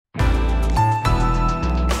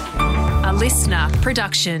listener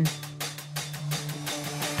production.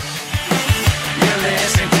 You're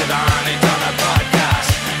listening to the Honey Dollar Podcast,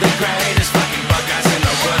 the greatest fucking podcast in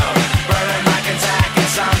the world. Brother Mike and Zach and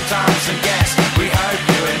sometimes some guests. We hope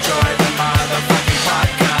you enjoy the motherfucking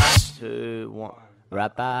podcast. 2, 1.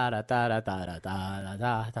 Live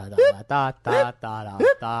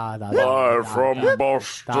Live from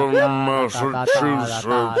Boston, Massachusetts,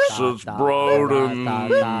 it's Broden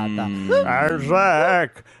and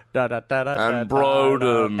Zach and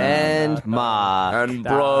Broden And Mark. and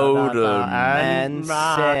Broden And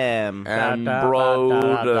Sam. and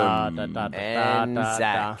Broden. And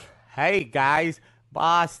Zach. Hey guys,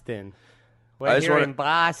 Boston. I We're just here wanna- in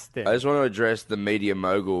Boston. I just want to address the media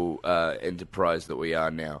mogul enterprise that we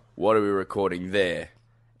are now. What are we recording there?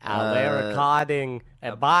 We're recording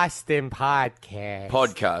a Boston podcast.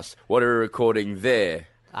 Podcast. What are we recording there?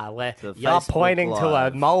 You're Facebook pointing to a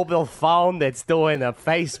Live. mobile phone that's doing a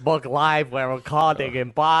Facebook Live. We're recording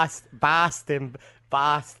in Boston.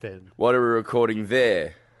 What are we recording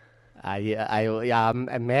there?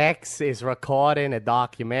 Max is recording a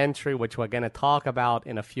documentary, which we're going to talk about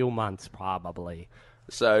in a few months, probably.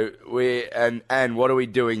 So and what are we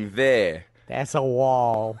doing there? That's a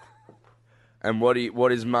wall. And what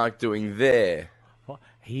is Mark doing there?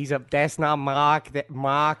 That's not Mark.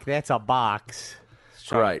 Mark, that's a box.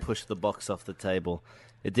 Trying Right. to push the box off the table.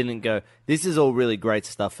 It didn't go. This is all really great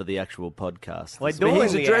stuff for the actual podcast. We're But doing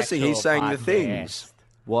he's the addressing. He's actual saying the podcast. things.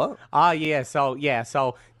 What? Oh, yeah.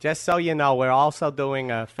 So just so you know, we're also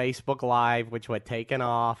doing a Facebook Live, which we're taking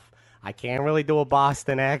off. I can't really do a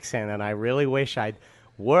Boston accent, and I really wish I'd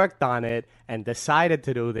worked on it and decided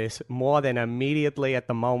to do this more than immediately at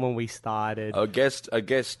the moment we started. A guest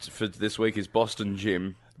for this week is Boston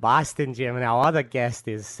Jim. Boston Jim, and our other guest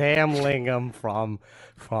is Sam Lingham from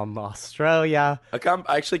Australia. I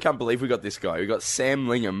actually can't believe we got this guy. We got Sam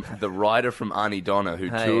Lingham, the writer from Arnie Donna, who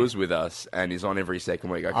Hey. tours with us and is on every second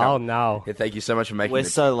week. Oh, no. Yeah, thank you so much for making We're the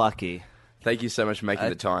so lucky. Thank you so much for making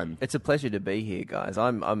the time. It's a pleasure to be here, guys.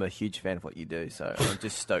 I'm a huge fan of what you do, so I'm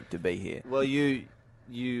just stoked to be here. Well, you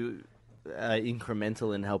are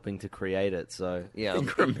incremental in helping to create it. So Yeah,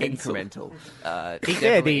 Incremental. incremental. He did.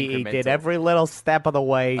 Definitely He did incremental. every little step of the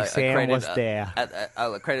way. I Sam created was there.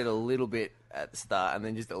 I created a little bit at the start, and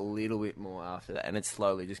then just a little bit more after that, and it's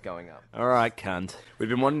slowly just going up. all right, cunt. We've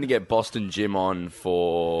been wanting to get Boston Jim on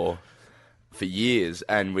for years,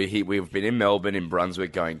 and we've been in Melbourne, in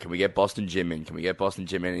Brunswick, going, can we get Boston Jim in? Can we get Boston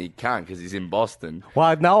Jim in? And he can't because he's in Boston.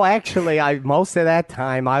 Well, no, actually, most of that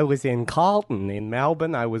time I was in Carlton, in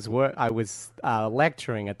Melbourne. I was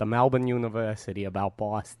lecturing at the Melbourne University about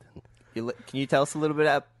Boston. Can you tell us a little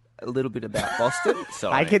bit about Boston?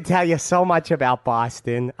 Sorry. I can tell you so much about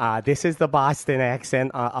Boston. This is the Boston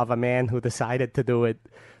accent of a man who decided to do it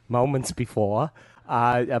moments before.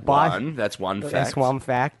 That's one fact. That's one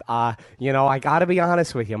fact. I got to be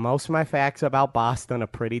honest with you. Most of my facts about Boston are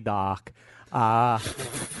pretty dark. I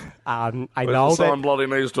know Someone that. bloody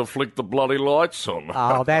needs to flick the bloody lights on.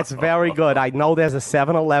 Oh, that's very good. I know there's a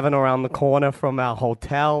 7-Eleven around the corner from our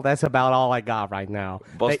hotel. That's about all I got right now.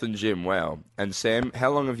 Boston Jim, wow. And Sam,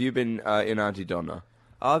 how long have you been in Auntie Donna?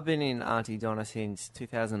 I've been in Auntie Donna since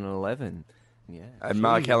 2011. Yeah. And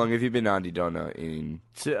Mark, how long have you been Auntie Donna in?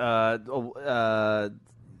 About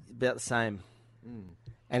the same.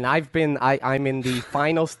 And I'm in the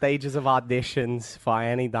final stages of auditions for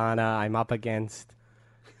Annie Donna. I'm up against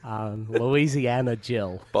Louisiana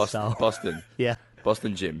Jill. So, Boston. yeah,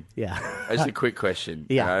 Boston Jim. yeah. Just a quick question.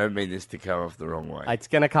 Yeah. And I don't mean this to come off the wrong way. It's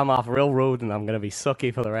going to come off real rude, and I'm going to be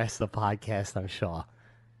sooky for the rest of the podcast, I'm sure.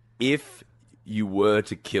 If you were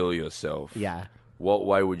to kill yourself, Yeah. what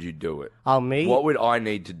way would you do it? Oh, me? What would I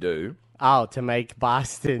need to do? Oh, to make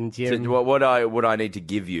Boston Jim... What would I need to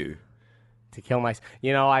give you? to kill myself.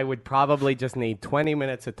 I would probably just need 20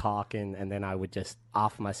 minutes of talking, and then I would just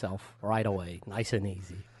off myself right away. Nice and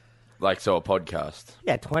easy. Like, so a podcast.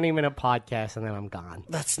 Yeah, 20-minute podcast, and then I'm gone.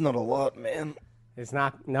 That's not a lot, man. It's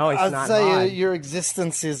not... No, it's I'd not say hard. your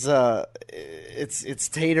existence is it's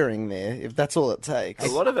teetering there. If that's all it takes. A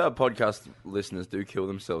lot of our podcast listeners do kill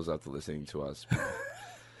themselves after listening to us.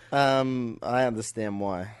 I understand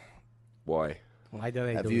why. Why? Why do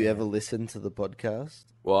they Have do you that? ever listened to the podcast?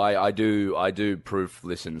 Well, I do proof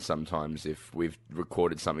listen sometimes if we've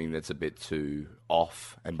recorded something that's a bit too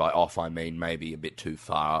off, and by off I mean maybe a bit too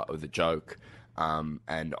far of the joke.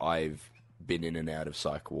 And I've been in and out of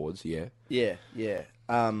psych wards. Yeah. Yeah.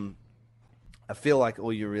 I feel like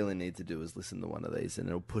all you really need to do is listen to one of these, and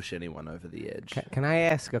it'll push anyone over the edge. Can I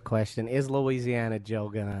ask a question? Is Louisiana Joe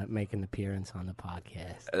gonna make an appearance on the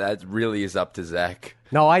podcast? That really is up to Zach.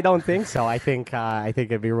 No, I don't think so. I think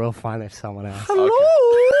it'd be real fun if someone else. Okay.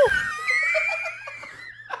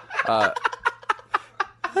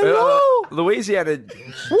 Louisiana.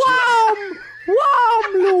 Wow,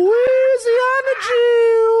 Louisiana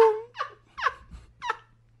Jill.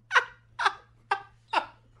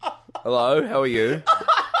 Hello, how are you?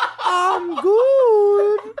 I'm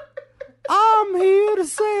good. I'm here to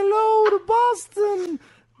say hello to Boston.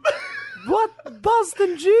 What?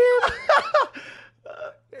 Boston Jim?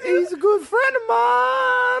 He's a good friend of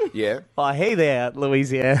mine. Yeah. Oh, hey there,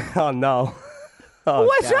 Louisiana. Oh, no. Oh,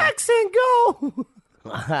 Where's your God. accent go?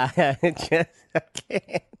 I can't.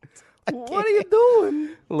 What are you doing?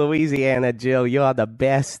 Louisiana Jill, you're the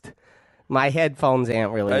best. My headphones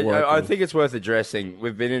aren't really working. I think it's worth addressing.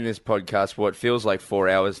 We've been in this podcast what feels like 4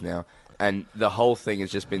 hours now, and the whole thing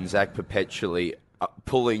has just been Zach perpetually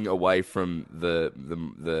pulling away from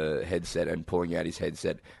the headset and pulling out his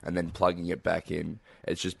headset and then plugging it back in.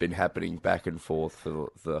 It's just been happening back and forth for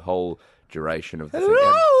the whole duration of the thing.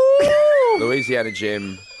 And Louisiana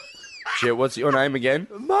Jim. Jill, what's your name again?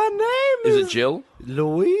 My name Is it Jill?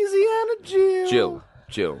 Louisiana Jill.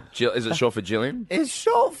 Jill. Is it short for Jillian? It's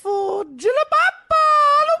short for Jillabapa.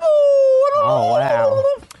 Oh, wow.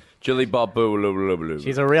 Jilly Bob Boo.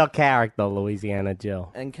 She's a real character, Louisiana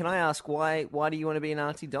Jill. And can I ask why do you want to be an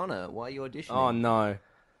Auntie Donna? Why are you auditioning? Oh no.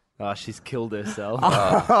 Oh, she's killed herself.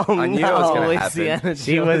 I knew it was going to happen. Louisiana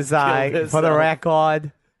She Jill was, killed for the herself.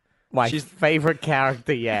 record, my She's- favorite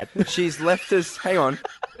character yet. She's left us. Hang on.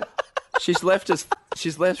 She's left us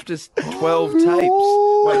 12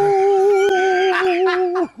 tapes.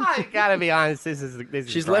 I gotta be honest, this is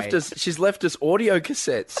She's great. left us audio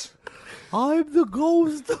cassettes. I'm the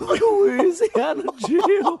ghost of Louisiana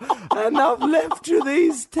Jill, and I've left you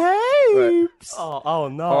these tapes. Oh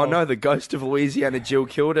no. Oh no, the ghost of Louisiana Jill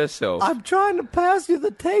killed herself. I'm trying to pass you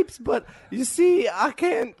the tapes, but you see, I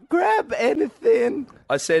can't grab anything.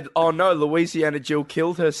 I said, oh no, Louisiana Jill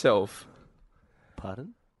killed herself.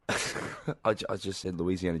 Pardon? I just said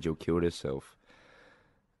Louisiana Jill killed herself.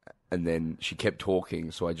 And then she kept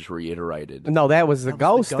talking, so I just reiterated. No, that was the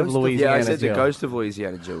ghost of ghost of- Louisiana Yeah, I said Jill. the ghost of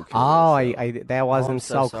Louisiana Jill killed Oh, herself. that wasn't I'm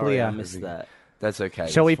so sorry, clear. I missed that. That's okay.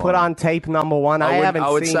 Shall we it's put fine. on tape number one? I haven't I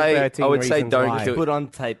would seen say- 13 I would say Reasons don't Why. do- Put on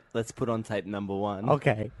tape. Let's put on tape number one.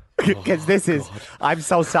 Okay. Because this is, I'm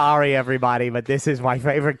so sorry, everybody, but this is my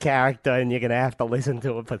favorite character, and you're going to have to listen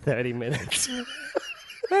to it for 30 minutes.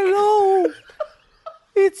 Hello.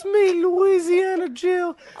 It's me, Louisiana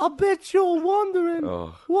Jill. I bet you're wondering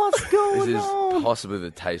what's This going is on. possibly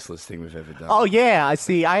the tasteless thing we've ever done. Oh, yeah. I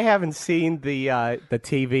see. I haven't seen the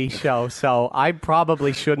TV show, so I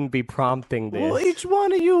probably shouldn't be prompting this. Well, each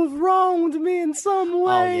one of you have wronged me in some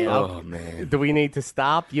way. yeah. Oh, man. Do we need to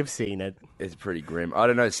stop? You've seen it. It's pretty grim. I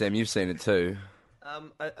don't know, Sam, you've seen it too.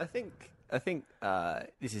 I think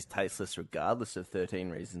this is tasteless regardless of 13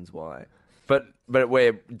 Reasons Why. But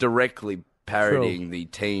we're directly parodying the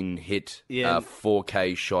teen hit Yeah.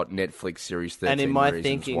 4K shot Netflix series 13 And in my Reasons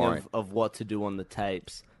thinking Why. of what to do on the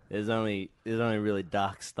tapes, there's only really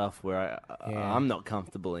dark stuff where I'm not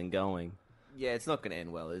comfortable in going. Yeah, it's not going to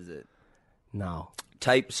end well, is it? No.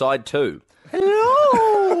 Tape side 2.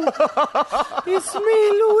 Hello, it's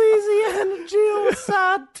me, Louisiana Jill,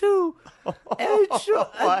 side 2.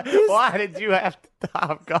 Why did you have to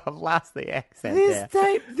stop? God, I've lost the accent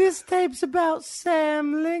there. This tape's about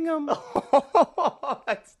Sam Lingham.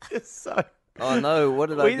 That's just so... Oh no, what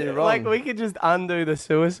did I do wrong? Like, we could just undo the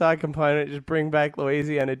suicide component, just bring back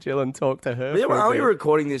Louisiana Jill and talk to her. Yeah, for well, a aren't we bit.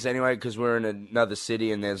 recording this anyway because we're in another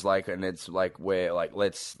city and it's like where like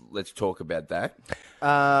let's talk about that.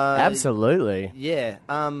 Absolutely. Yeah.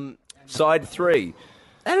 Side 3.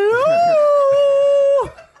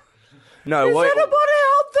 Hello. No, Is wait, anybody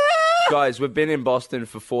out there? guys, we've been in Boston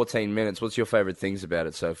for 14 minutes. What's your favorite things about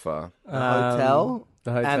it so far? The hotel.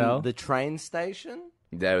 the hotel. And the train station.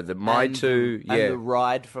 My and two, And yeah. the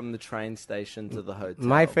ride from the train station to the hotel.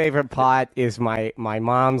 My favorite part is my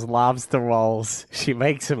mom's lobster rolls. She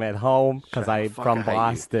makes them at home because I'm from I hate you.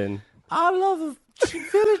 Boston. I love a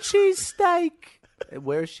Philly cheesesteak.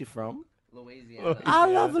 Where is she from? Louisiana. I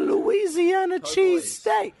love a Louisiana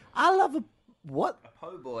cheesesteak. I love a what?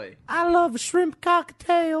 Po' boy. I love a shrimp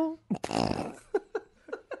cocktail.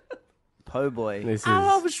 Po' boy. This is I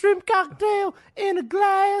love a shrimp cocktail in a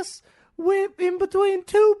glass with in between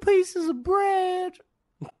two pieces of bread.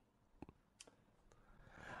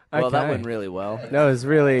 Well, that Okay. went really well. No, it's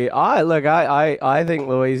really. I think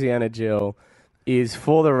Louisiana Jill is,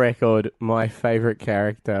 for the record, my favorite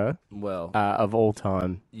character Well, of all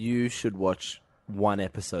time. you should watch one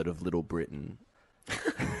episode of Little Britain.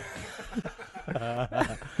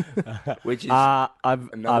 Which is I've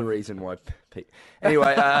reason why.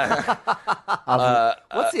 Anyway, What's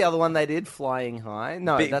the other one they did? Flying High?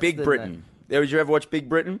 No, that's Big the Britain. Did you ever watch Big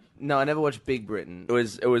Britain? No, I never watched Big Britain.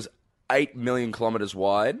 It was 8 million kilometers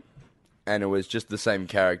wide, and it was just the same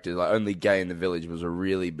character. Like only gay in the village was a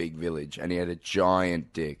really big village, and he had a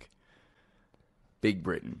giant dick. Big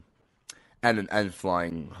Britain, and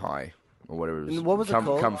Flying High or whatever it was. What was it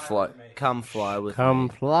called? Come fly. Come fly with Come me.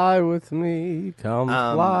 fly with me. Come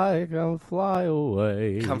fly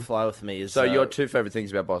away. Come fly with me is So your two favorite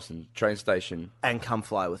things about Boston: train station and come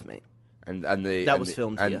fly with me. and That was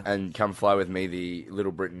filmed here. and Come Fly with Me, the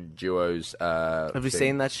Little Britain duos. Have you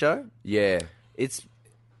seen that show? Yeah, It's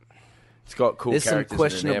it's got cool there's some characters in an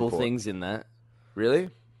questionable airport. things in that.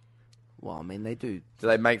 Really? Well, I mean, they do. Do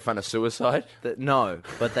they make fun of suicide? No,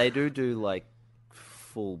 but they do like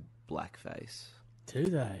full blackface. Do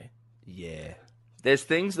they? Yeah. There's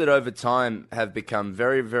things that over time have become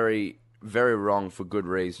very, very, very wrong for good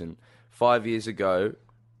reason. 5 years ago,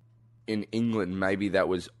 in England, maybe that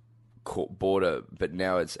was border, but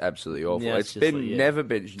now it's absolutely awful. Yeah, it's it's just been like,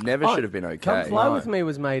 yeah. never should have been okay. Come Fly With Me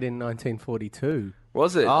was made in 1942.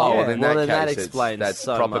 Was it? Oh, well, in well, that then case, that explains that's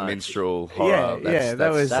so proper much. minstrel horror.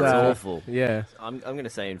 that was That's awful. Yeah. I'm going to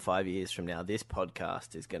say in 5 years from now, this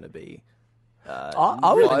podcast is going to be.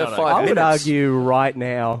 I Really would, not I would minutes. argue right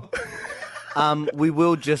now. We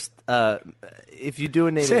will just. If you do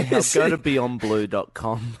need any help, go to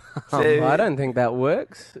beyondblue.com. I don't think that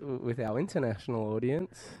works with our international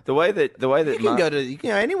audience. The way that You can go to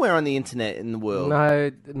anywhere on the internet in the world.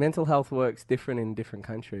 No, mental health works different in different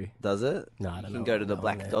country. Does it? No, I don't You know can go to the about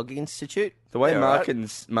Black that. Dog Institute. the way They're Mark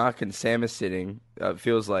alright. and Sam are sitting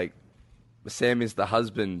feels like Sam is the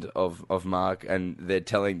husband of Mark, and they're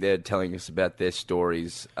telling us about their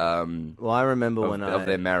stories Well, I remember of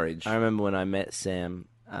their marriage. I remember when I met Sam.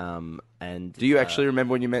 And Do you actually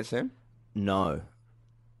remember when you met Sam? No.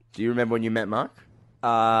 Do you remember when you met Mark?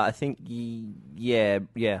 I think yeah.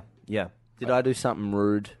 Did I do something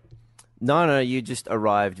rude? No. You just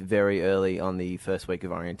arrived very early on the first week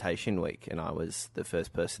of orientation week, and I was the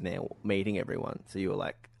first person there meeting everyone. So you were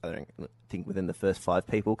like, I think within the first 5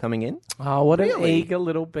 people coming in. Oh, what an Really? eager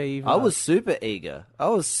little beaver. I was super eager. I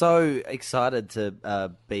was so excited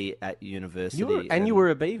to be at university. You were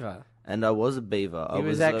a beaver. And I was a beaver. I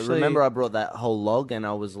was I actually- remember I brought that whole log, and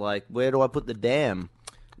I was like, "Where do I put the dam?"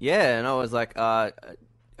 Yeah, and I was like,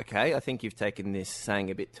 "Okay, I think you've taken this saying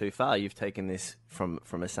a bit too far. You've taken this from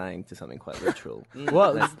a saying to something quite literal."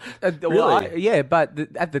 Well, Really? yeah, but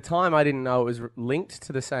at the time I didn't know it was linked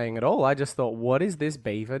to the saying at all. I just thought, what is this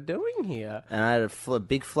beaver doing here? And I had a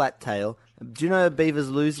big flat tail. Do you know beavers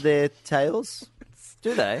lose their tails?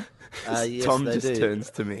 Do they? Yes, Tom they just do. turns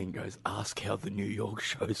to me and goes, "Ask how the New York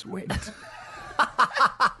shows went."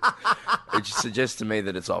 Which suggests to me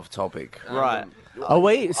that it's off topic. Right. Oh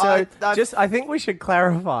wait, so I- I think we should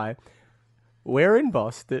clarify. We're in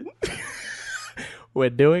Boston. We're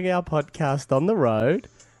doing our podcast on the road,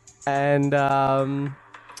 and We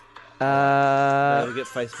get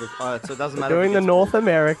Facebook. Oh, so it doesn't matter. doing if the it gets- North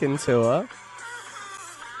American tour.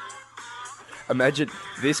 Imagine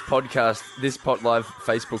this podcast, this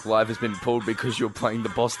Facebook Live has been pulled because you're playing the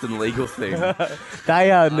Boston legal theme. They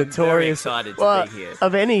are very notorious. excited to Well, be here.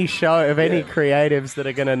 Of any show, of any Yeah. creatives that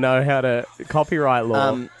are going to know how to copyright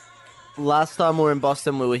law. Last time we were in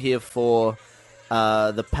Boston, we were here for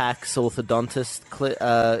the PAX orthodontist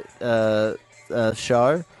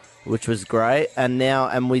show, which was great.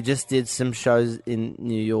 And we just did some shows in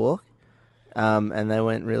New York, and they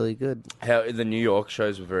went really good. How the New York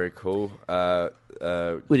shows were very cool.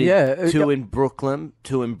 We did Yeah, two in Brooklyn,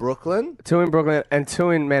 two in Brooklyn. 2 in Brooklyn and 2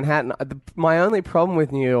 in Manhattan. My only problem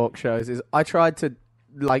with New York shows is I tried to,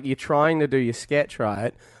 like, you're trying to do your sketch,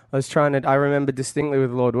 right? I remember distinctly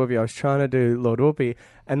with Lord Whoopi, I was trying to do Lord Whoopi,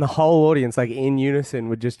 and the whole audience, like, in unison,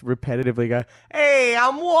 would just repetitively go, "Hey,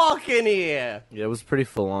 I'm walking here!" Yeah, it was pretty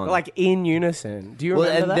full on. Like, in unison. Do you well,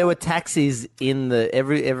 remember and that? there were taxis in the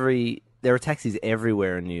there were taxis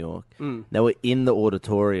everywhere in New York. They were in the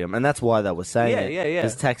auditorium, and that's why they were saying it. Yeah.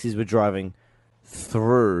 Because taxis were driving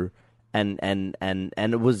through, and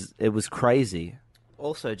it was crazy.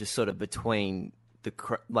 Also, just sort of between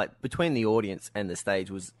between the audience and the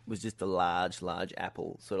stage was just a large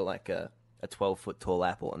apple, sort of like a 12-foot tall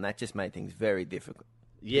apple, and that just made things very difficult.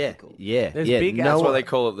 Yeah. There's big That's apples. why they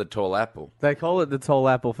call it the tall apple. They call it the tall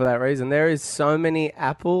apple for that reason. There is so many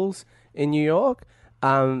apples in New York.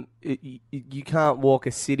 You can't walk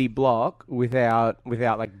a city block without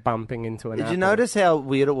like bumping into an apple. Did you notice how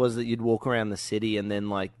weird it was that you'd walk around the city and then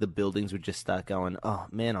like the buildings would just start going, "Oh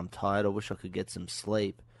man, I'm tired. I wish I could get some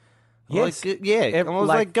sleep." Yes. Like, yeah. Ev- I was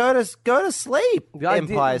like- like, go to sleep, I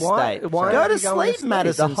Empire did- why- State. why go are to you going to sleep, sleep?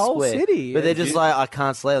 Madison The whole Square. city But they're is- just like, I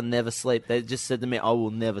can't sleep. I'll never sleep. They just said to me, I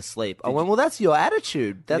will never sleep. I went, well, that's your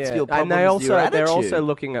attitude. That's Yeah. your problem. And is your they're attitude. also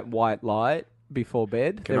looking at white light before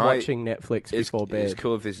bed. Can They're I- watching Netflix before It's bed.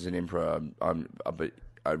 cool if this is an improv. But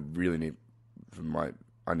I really need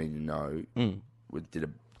I need to know.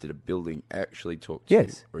 Did a building actually talk to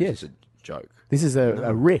Yes, you, or is yes. this a joke? This is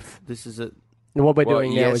a riff. This is a. What we're Well,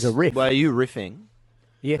 doing now yes. is a riff. Well, are you riffing?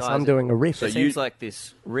 Yes, guys, I'm doing a riff. So It you- seems like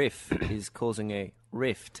this riff is causing a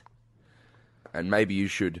rift. And maybe you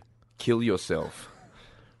should kill yourself.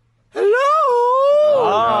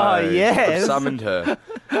 Oh, No, yes. I've summoned her.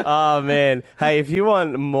 Oh, man. Hey, if you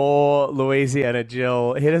want more Louisiana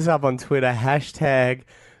Jill, hit us up on Twitter. Hashtag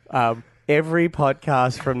every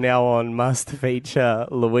podcast from now on must feature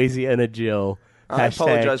Louisiana Jill. I Hashtag-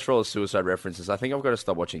 apologize for all the suicide references. I think I've got to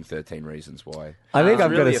stop watching 13 Reasons Why. I think It's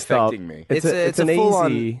I've got really to stop. affecting me. It's an full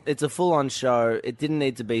easy. on. It's a full-on show. It didn't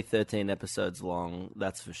need to be 13 episodes long.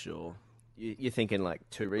 That's for sure. You're thinking like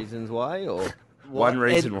 2 reasons why, or One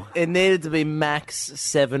reason why. It needed to be max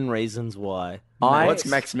 7 reasons why. What's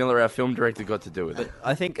Max Miller, our film director, got to do with it?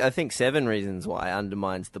 I think 7 reasons why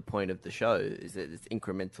undermines the point of the show. Is that it's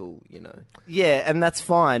incremental, you know. Yeah, and that's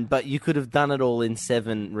fine. But you could have done it all in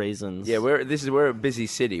 7 reasons. Yeah, we're a busy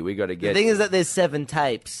city. We got to The get. thing is that there's 7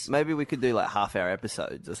 tapes. Maybe we could do like half-hour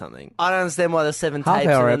episodes or something. I don't understand why there's 7 tapes.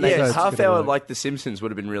 Half-hour and then they episodes. just- half gonna hour work. like The Simpsons would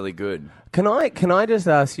have been really good. Can I just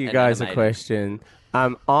ask you And guys a animated. question?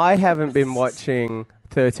 I haven't been watching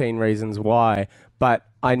 13 Reasons Why, but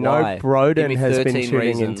I know Why? Give Broden me has been 13 tuning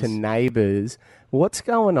reasons. into Neighbours. What's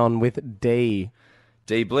going on with D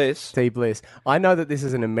Bliss. Bliss? I know that this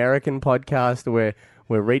is an American podcast where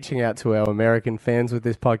we're reaching out to our American fans with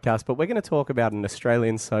this podcast, but we're going to talk about an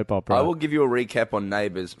Australian soap opera. I will give you a recap on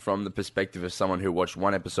Neighbours from the perspective of someone who watched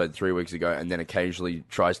one episode 3 weeks ago and then occasionally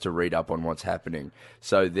tries to read up on what's happening.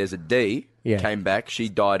 So there's a D, Yeah. came back. She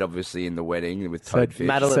died, obviously, in the wedding with So Toadfish.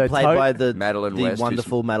 Madeline, So played Toad- by the Madeline West, who's-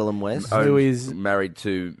 wonderful Madeline West. Who is- married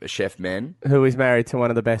to a chef man. who is married to one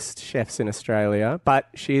of the best chefs in Australia, but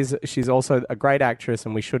she's also a great actress,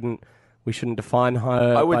 and we shouldn't define her.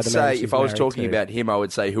 I by would the man say, she's if I was married talking to. about him, I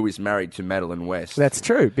would say who is married to Madeline West. That's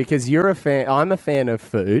true, because you're a fan. I'm a fan of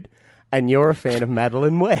food, and you're a fan of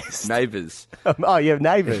Madeline West. Neighbours. Oh, you have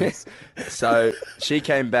neighbours. So she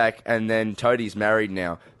came back, and then Toadie's married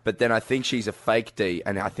now. But then I think she's a fake D,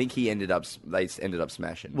 and I think they ended up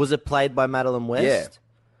smashing. Was it played by Madeline West? Yeah.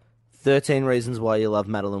 13 Reasons Why You Love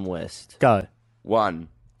Madeline West. Go. 1,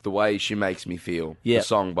 The Way She Makes Me Feel, Yeah. the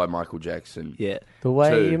song by Michael Jackson. Yeah. The way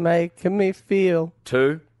 2, you make me feel.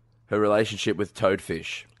 2, her relationship with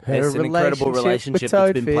Toadfish. Her It's an incredible relationship with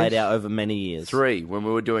that's been Toadfish. played out over many years. 3, when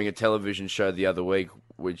we were doing a television show the other week,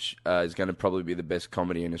 which is going to probably be the best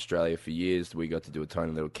comedy in Australia for years, we got to do a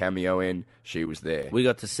tiny little cameo in. She was there. We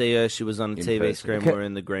got to see her. She was on the In TV person. screen. Okay. We were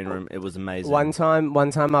in the green room. It was amazing. One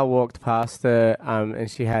time I walked past her, and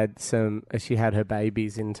she had her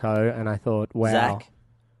babies in tow, and I thought, wow. Zach,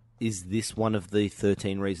 is this one of the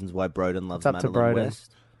 13 reasons why Broden loves It's up to Madeline Broden.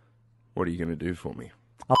 West? What are you going to do for me?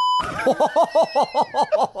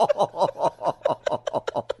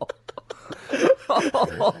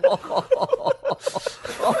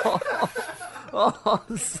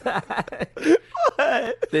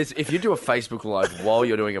 If you do a Facebook Live while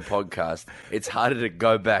you're doing a podcast, it's harder to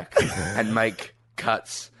go back and make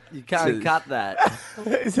cuts. You can't cut that.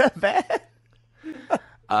 Is that bad?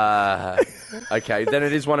 Okay, then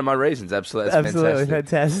it is one of my reasons. Absolutely, that's Absolutely fantastic.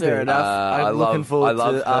 fantastic. Fair enough. I I'm love- looking forward I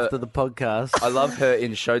love to her- after the podcast. I love her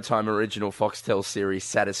in Showtime original Foxtel series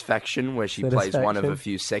Satisfaction, where she plays one of Satisfaction. a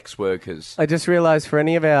few sex workers. I just realised for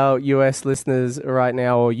any of our US listeners right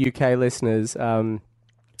now or UK listeners, Are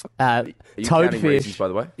you counting reasons, Toadfish by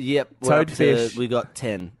the way? Yep. we're up to- Toadfish. We got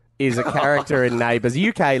 10. is a character in Neighbours.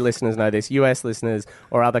 UK listeners know this. US listeners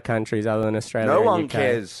or other countries other than Australia. No and one UK.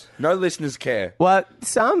 cares. No listeners care. Well,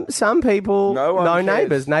 some people No one know cares.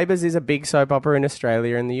 Neighbours. Neighbours is a big soap opera in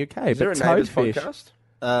Australia and the UK. Is there a but Neighbours Toadfish, podcast?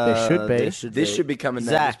 There should be. This should become a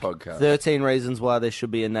Neighbours Zach, podcast. 13 reasons why there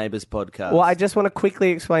should be a Neighbours podcast. Well, I just want to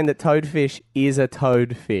quickly explain that Toadfish is a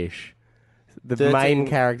toadfish. The 13 main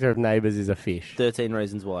character of Neighbours is a fish. 13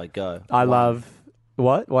 reasons why. Go. I love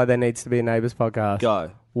what? Why there needs to be a Neighbours podcast.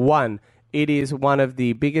 Go. 1, it is one of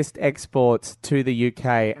the biggest exports to the UK,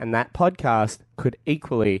 and that podcast could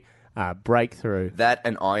equally break through That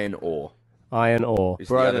and iron ore iron ore. is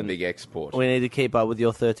the other Broden, big export. We need to keep up with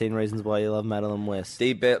your 13 reasons why you love Madeline West.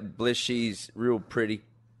 Bliss, she's real pretty.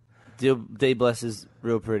 D Bless is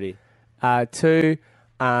real pretty. 2,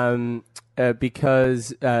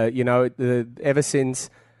 because ever since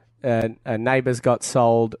Neighbours got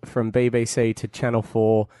sold from BBC to Channel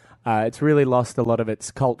 4. It's really lost a lot of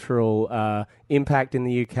its cultural impact in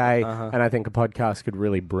the UK, and I think a podcast could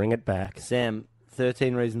really bring it back. Sam,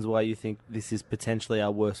 13 reasons why you think this is potentially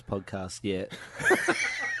our worst podcast yet.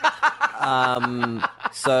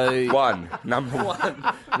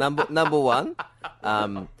 Number one,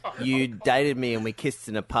 you dated me and we kissed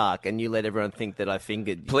in a park, and you let everyone think that I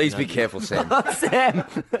fingered you. Please be careful, Sam.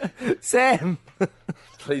 Sam.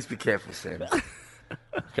 Please be careful, Sam.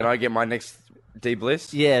 Can I get my next deep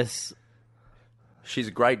list? Yes, She's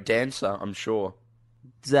a great dancer, I'm sure.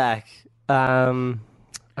 Zach. I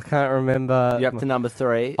can't remember. You're up to number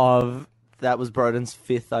 3. Of That was Broden's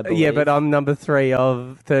 5th, I believe. Yeah, but I'm number 3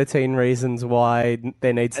 of 13 reasons why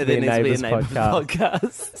there needs to be a Neighbours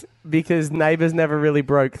podcast. Because Neighbours never really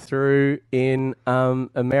broke through in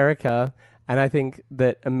America, and I think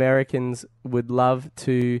that Americans would love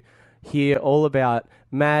to hear all about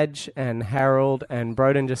Madge and Harold, and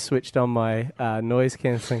Broden just switched on my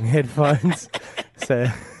noise-cancelling headphones. So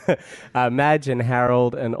Madge and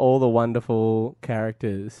Harold and all the wonderful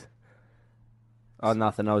characters. Oh,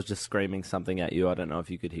 nothing. I was just screaming something at you. I don't know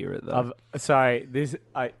if you could hear it, though. Sorry,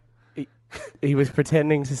 he was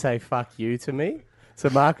pretending to say fuck you to me. So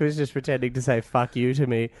Mark was just pretending to say fuck you to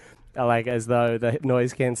me, like as though the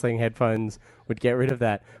noise-cancelling headphones would get rid of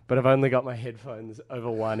that. But I've only got my headphones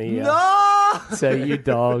over one ear. No! So you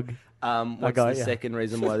dog. What's the second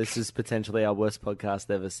reason why this is potentially our worst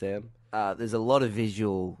podcast ever, Sam? There's a lot of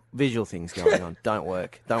visual things going on. Don't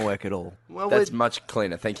work at all. Well, That's much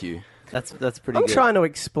cleaner, thank you. That's pretty I'm good. trying to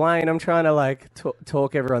explain. I'm trying to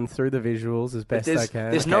talk everyone through the visuals as best I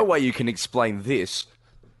can. There's no way you can explain this.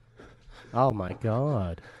 Oh my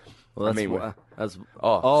god. Well, that's I mean, that's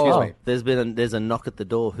excuse me. There's a knock at the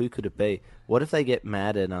door. Who could it be? What if they get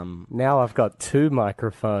mad at Now I've got 2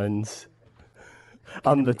 microphones.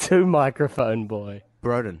 I'm the 2 microphone boy.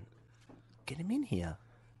 Broden? Get him in here.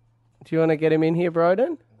 Do you want to get him in here,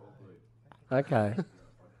 Broden? Okay.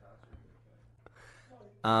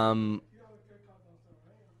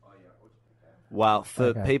 Well, for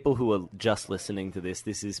Okay. people who are just listening to this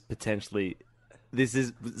is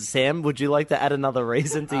Sam. Would you like to add another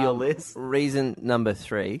reason to your list? Reason number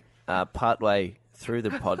 3, partway through the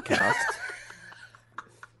podcast,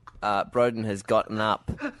 Broden has gotten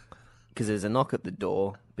up because there's a knock at the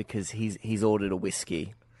door because he's ordered a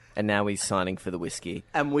whiskey, and now he's signing for the whiskey.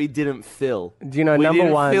 And we didn't fill. Do you know, we number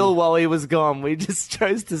didn't one... fill while he was gone. We just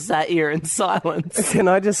chose to sat here in silence. Can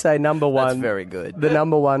I just say number one? That's very good. The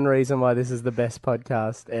number one reason why this is the best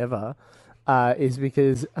podcast ever is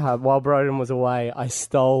because while Broden was away, I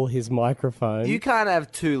stole his microphone. You can't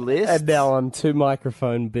have 2 lists. And now I'm 2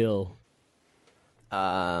 microphone Bill.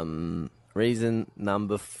 Reason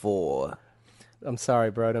number 4. I'm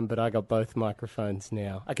sorry, Broden, but I got both microphones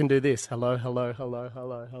now. I can do this. Hello, hello, hello,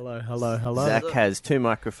 hello, hello, hello, hello. Zach has 2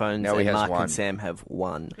 microphones, Now he and has Mark one. and Sam have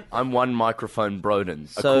 1. I'm one microphone Broden,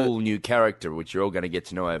 So- a cool new character which you're all going to get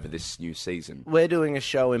to know over this new season. We're doing a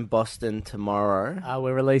show in Boston tomorrow.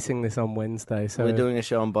 We're releasing this on Wednesday, so We're doing a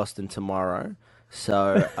show in Boston tomorrow.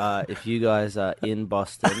 So if you guys are in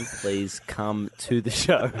Boston, please come to the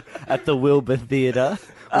show at the Wilbur Theatre.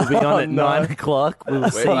 We'll be on at 9 o'clock. We'll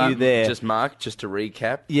see you there. Just Mark, just to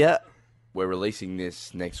recap, Yeah. we're releasing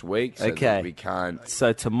this next week, so Okay. that we can't...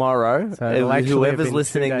 So tomorrow, So it'll actually have whoever's been 2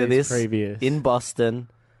 listening to days this previous. in Boston,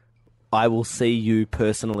 I will see you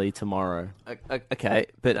personally tomorrow. Okay,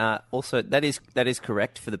 but also that is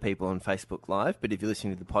correct for the people on Facebook Live. But if you're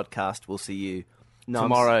listening to the podcast, we'll see you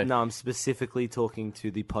tomorrow. I'm specifically talking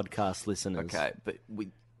to the podcast listeners. Okay, but we.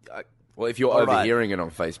 Well, if you're All right. overhearing it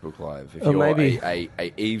on Facebook Live, if Or you're maybe-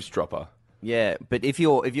 a eavesdropper, Yeah, but if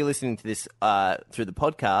you're listening to this through the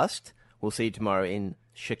podcast, we'll see you tomorrow in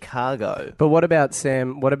Chicago. But what about,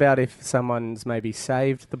 Sam? What about if someone's maybe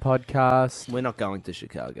saved the podcast? We're not going to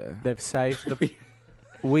Chicago. They've saved the...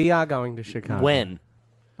 We are going to Chicago. When?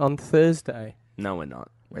 On Thursday. No, we're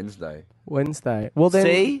not. Wednesday. Well, then...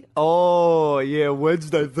 See? Oh, yeah,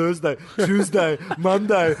 Wednesday, Thursday, Tuesday,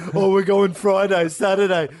 Monday. Oh, we're going Friday,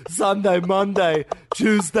 Saturday, Sunday, Monday,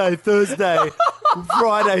 Tuesday, Thursday,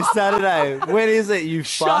 Friday, Saturday. When is it, you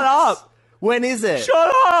Shut fucks? up! When is it?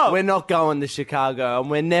 Shut up! We're not going to Chicago, and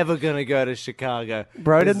we're never going to go to Chicago.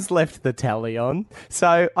 Broden's left the tally on.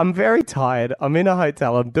 So I'm very tired. I'm in a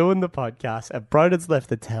hotel. I'm doing the podcast. And Broden's left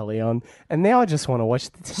the tally on. And now I just want to watch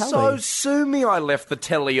the So tally. sue me, I left the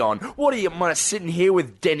telly on. What are you, am I sitting here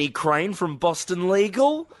with Denny Crane from Boston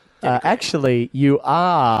Legal? Actually, you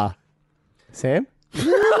are... Sam?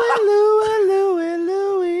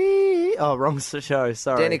 Louie. Oh, wrong show.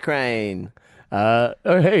 Sorry. Danny Crane.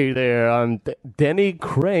 Hey there, I'm Denny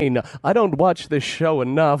Crane. I don't watch this show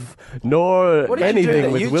enough, nor What did you do anything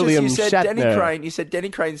there? with You William said Shatner. Denny Crane. You said Denny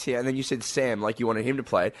Crane's here, and then you said Sam, like you wanted him to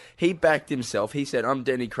play it. He backed himself. He said, "I'm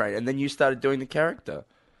Denny Crane," and then you started doing the character.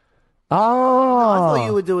 Oh, I thought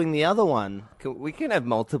you were doing the other one. We can have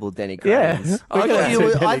multiple Denny Yeah. Cranes. I thought you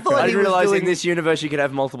were, I thought I he was realize doing in this universe you could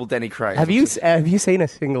have multiple Denny Cranes. Have you seen a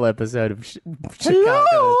single episode of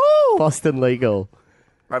Chicago Boston Legal?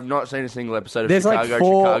 I've not seen a single episode of There's like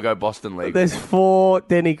Chicago, Boston League. There's 4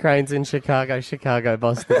 Denny Cranes in Chicago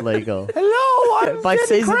Boston Legal. Hello, I'm By Denny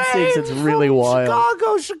season Crane 6, it's really from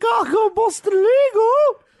wild. Chicago, Boston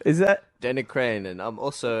Legal. Is that? Denny Crane, and I'm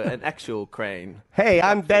also an actual crane. Hey,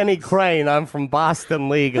 I'm Denny Crane. I'm from Boston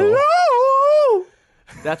Legal. Hello.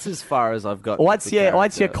 That's as far as I've got. What's with the your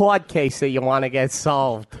character. court case that you want to get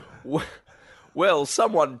solved? Well,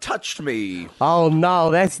 someone touched me. Oh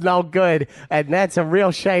no, that's no good, and that's a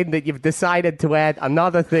real shame that you've decided to add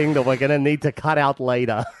another thing that we're gonna need to cut out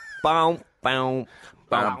later. Bow, bow.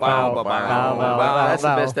 That's the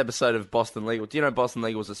bow. best episode of Boston Legal. Do you know Boston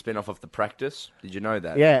Legal was a spin-off of The Practice? Did you know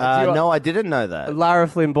that? Yeah. No, I didn't know that. Lara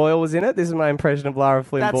Flynn Boyle was in it. This is my impression of Lara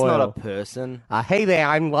Flynn That's Boyle. not a person. Hey there,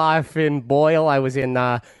 I'm Lara Flynn Boyle. I was in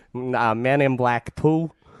Men in Black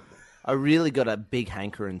 2. I really got a big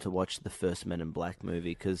hankering to watch the first Men in Black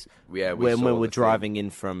movie because Yeah, we when saw we the were thing. driving in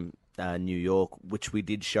from New York, which we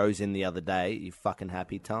did shows in the other day. You fucking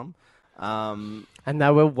happy, Tom? And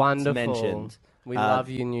they were wonderful. mentioned. We love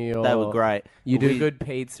you, New York. They were great. You do We- good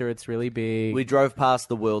pizza. It's really big. We drove past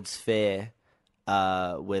the World's Fair,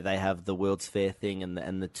 where they have the World's Fair thing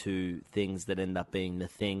and the 2 things that end up being the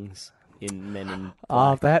things in Men in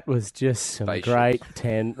Oh, Black. that was just some Spaceships. great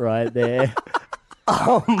tent right there.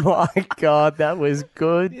 Oh my God, that was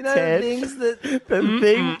good. You know, tent. things that The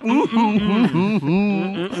thing.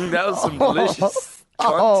 That was some delicious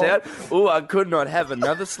content. Oh, I could not have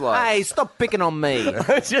another slice. Hey, stop picking on me.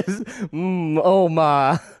 Just, oh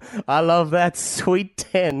my. I love that sweet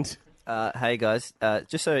tent. Hey guys,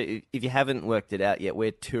 just so if you haven't worked it out yet,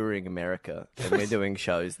 we're touring America and we're doing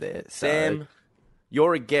shows there. So, Sam,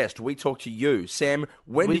 you're a guest. We talk to you. Sam,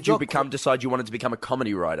 when We've did you got- decide you wanted to become a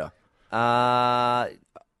comedy writer?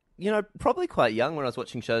 probably quite young when I was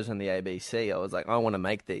watching shows on the ABC. I was like, I want to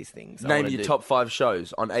make these things. I Name wanna your do- top 5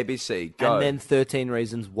 shows on ABC. Go. And then 13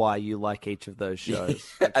 reasons why you like each of those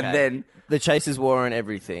shows. And then The Chasers War and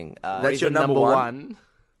everything. that's your Reason number one.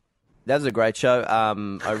 That was a great show.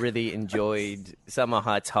 I really enjoyed Summer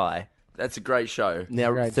Heights High. That's a great show.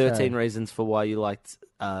 Now, Great 13 show. reasons for why you liked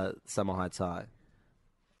Summer Heights High.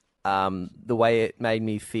 The way it made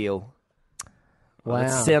me feel. Wow.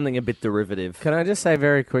 It's sounding a bit derivative. Can I just say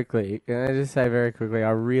very quickly? I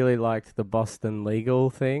really liked the Boston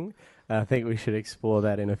Legal thing. I think we should explore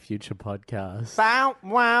that in a future podcast.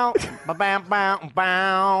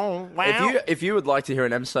 If you would like to hear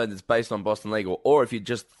an episode that's based on Boston Legal, or if you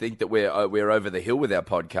just think that we're over the hill with our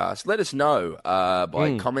podcast, let us know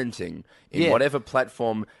by commenting in Yeah. whatever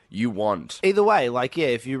platform you want. Either way,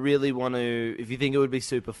 if you really want to, if you think it would be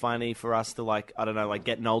super funny for us to,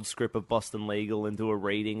 get an old script of Boston Legal and do a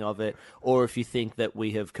reading of it, or if you think that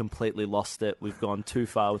we have completely lost it, we've gone too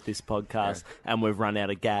far with this podcast, and we've run out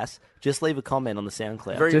of gas, just leave a comment on the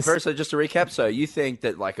SoundCloud. So just to recap, so you think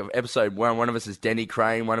that an episode one of us is Denny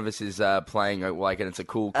Crane, one of us is playing and it's a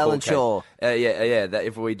cool Alan case. Shaw. Yeah. That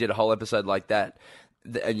if we did a whole episode like that,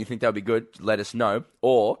 and you think that would be good, let us know.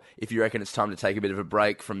 Or if you reckon it's time to take a bit of a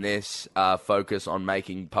break from this, focus on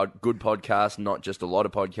making good podcasts, not just a lot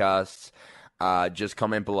of podcasts, just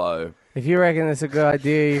comment below. If you reckon it's a good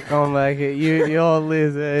idea, you come back. You're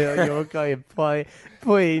Liz. You're going to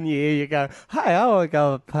put in your ear. You go, hey, I want to go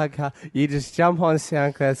on a podcast. You just jump on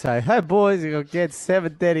SoundCloud, say, hey boys, you're gonna get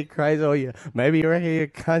 7 Denny Cranes, or maybe you reckon your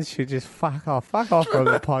cunt should just fuck off from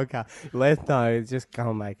the podcast. Let us know. Just go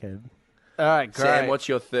and make it. All right, great. Sam, what's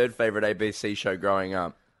your third favorite ABC show growing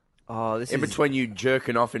up? Oh, this In is... between you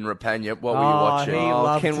jerking off in Rapanya, what were you Oh, watching? he Oh,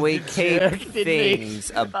 loved can to we keep jerk, didn't he?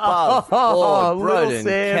 things above board, little Broden,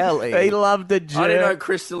 Sam, Kelly? he loved the jerk. I didn't know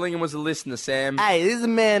Chris Stillingham was a listener, Sam. Hey, this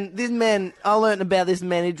man, I learned about this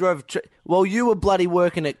man. He drove, while you were bloody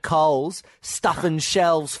working at Coles, stuffing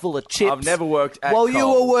shelves full of chips. I've never worked at While you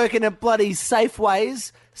were Coles. working at bloody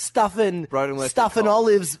Safeways, stuffing Broden worked at Coles.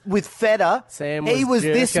 olives with feta. Sam he was was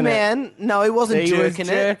this jerking it. man. No, he wasn't He was jerking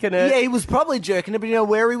jerking it. Yeah, he was probably jerking it, but you know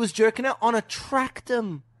where he was jerking it? On a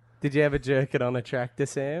tractum. Did you ever jerk it on a tractor,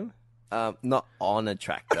 Sam? Not on a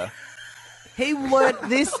tractor. He learnt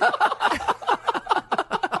this.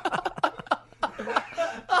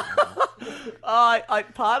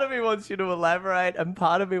 Part of me wants you to elaborate, and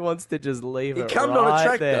part of me wants to just leave He it cummed right on a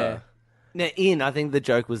tractor. there. Now, I think the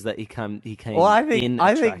joke was that he came Well, I in think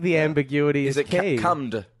a the tractor. ambiguity Is is it key.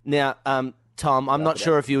 cummed? Now, Tom, I'm not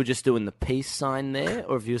sure if you were just doing the peace sign there,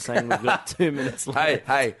 or if you were saying we've got 2 minutes left.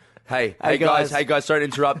 Hey, Hey, guys. guys. Hey, guys, sorry to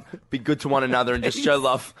interrupt. Be good to one another and just show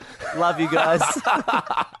love. Love you guys.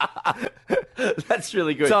 That's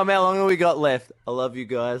really good. Tom, how long have we got left? I love you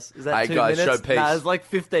guys. Is that Hey, 2 guys, minutes? show peace. No, there's like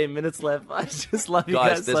 15 minutes left. I just love you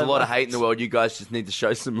guys. Guys, there's so a lot much. of hate in the world. You guys just need to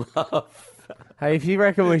show some love. Hey, if you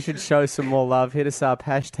reckon we should show some more love, hit us up.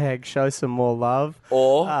 # show some more love.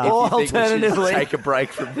 Or if you think we should alternatively- take a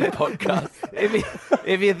break from the podcast.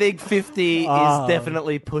 If you think 50 is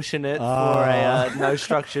definitely pushing it for a no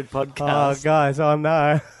structured Oh, podcast. guys, oh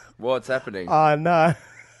no. What's happening? Oh no.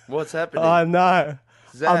 What's happening? Oh no.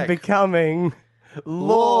 Zach. I'm becoming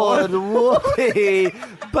Lord Whoopi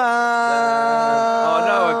Oh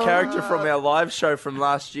no, a character from our live show from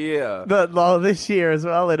last year. this year as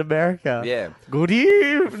well in America. Yeah. Good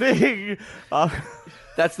evening.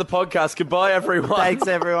 That's the podcast. Goodbye, everyone. Thanks,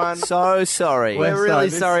 everyone. So sorry. We're We're really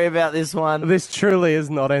sorry. sorry about this one. This truly is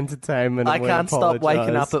not entertainment. I and we can't stop waking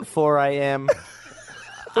apologise. up at 4 a.m.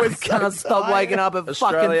 I can't stop waking up at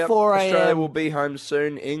Australia, fucking 4 Australia a.m. will be home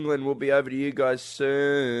soon. England will be over to you guys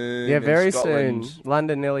soon. Yeah, And very Scotland. soon.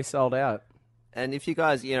 London nearly sold out. And if you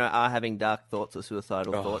guys, are having dark thoughts or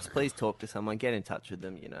suicidal thoughts, please talk to someone. Get in touch with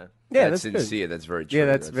them. Yeah, that's that's good. sincere. That's very true. Yeah,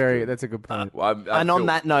 that's good. a good point. Well, I And on feel-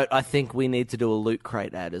 that note, I think we need to do a Loot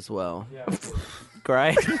Crate ad as well.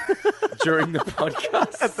 Great. during the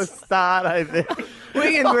podcast, At the start, I think.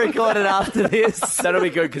 We can record it after this. that'll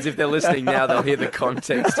be good because if they're listening now, they'll hear the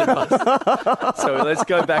context of us. So let's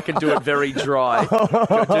go back and do it very dry.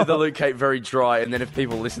 Go do the Luke Kate very dry, and then if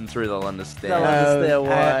people listen through, they'll understand. They'll understand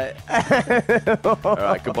why. All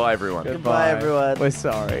right, goodbye, everyone. Goodbye, everyone. We're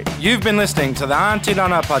sorry. You've been listening to the Auntie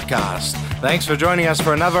Donna podcast. Thanks for joining us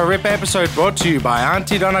for another RIP episode brought to you by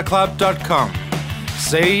AuntieDonnaClub.com.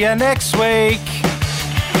 See you next week.